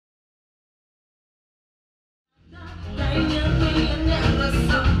My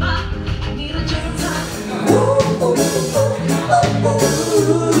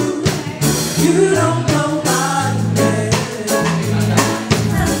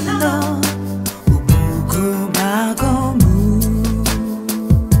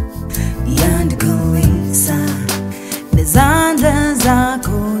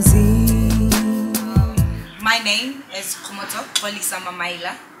name is Kgomotso.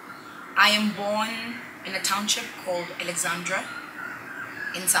 I am born in a township called Alexandra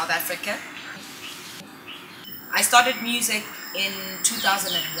in South Africa. I started music in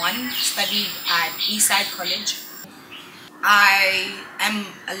 2001, studied at Eastside College. I am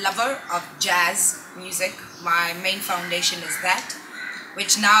a lover of jazz music. My main foundation is that,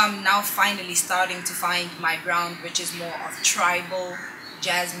 which I'm now finally starting to find my ground, which is more of tribal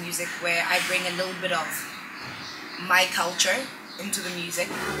jazz music, where I bring a little bit of my culture into the music.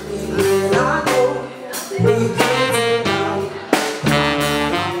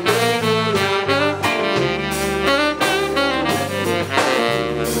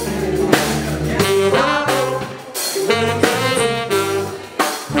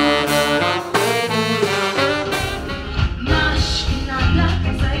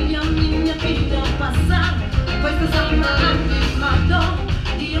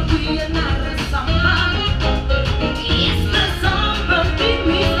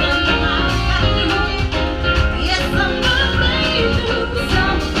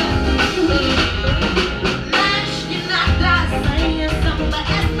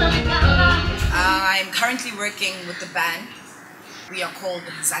 I'm currently working with the band. We are called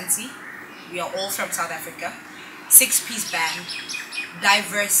MZANSI. We are all from South Africa. 6-piece band,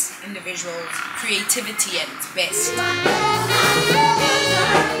 diverse individuals, creativity at its best.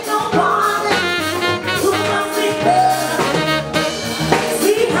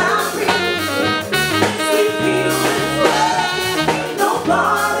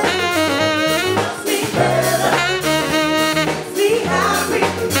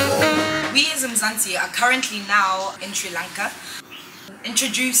 MZANSI are currently now in Sri Lanka,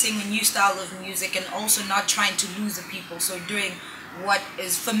 introducing a new style of music and also not trying to lose the people, so doing what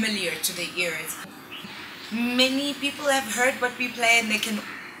is familiar to their ears. Many people have heard what we play and they can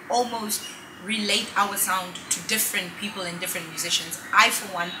almost relate our sound to different people and different musicians. I, for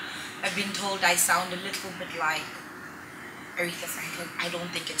one, have been told I sound a little bit like Aretha Franklin. I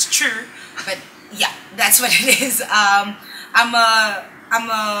don't think it's true, but yeah, that's what it is. I'm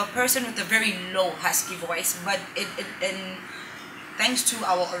a person with a very low husky voice, but thanks to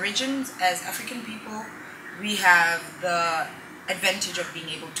our origins as African people, we have the advantage of being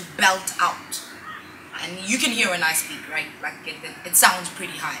able to belt out. And you can hear when I speak, right? Like it sounds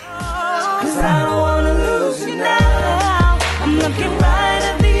pretty high. 'Cause I don't wanna lose you now. I'm looking right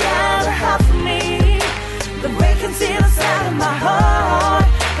at the other half of me. The break can see the side of my heart.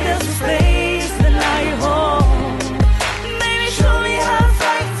 There's a space that now you hold. Maybe show me how to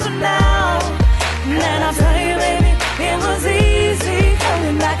fight for now. And then I'll tell you, baby, it was easy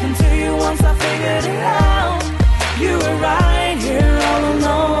coming back into you once I figured it out. You were right here all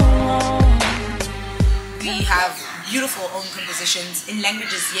alone. We have beautiful own compositions in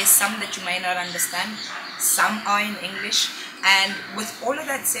languages, yes, some that you might not understand, some are in English, and with all of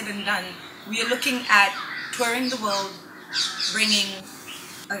that said and done, we are looking at touring the world, bringing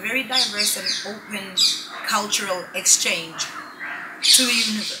a very diverse and open cultural exchange to the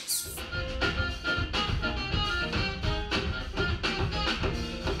universe.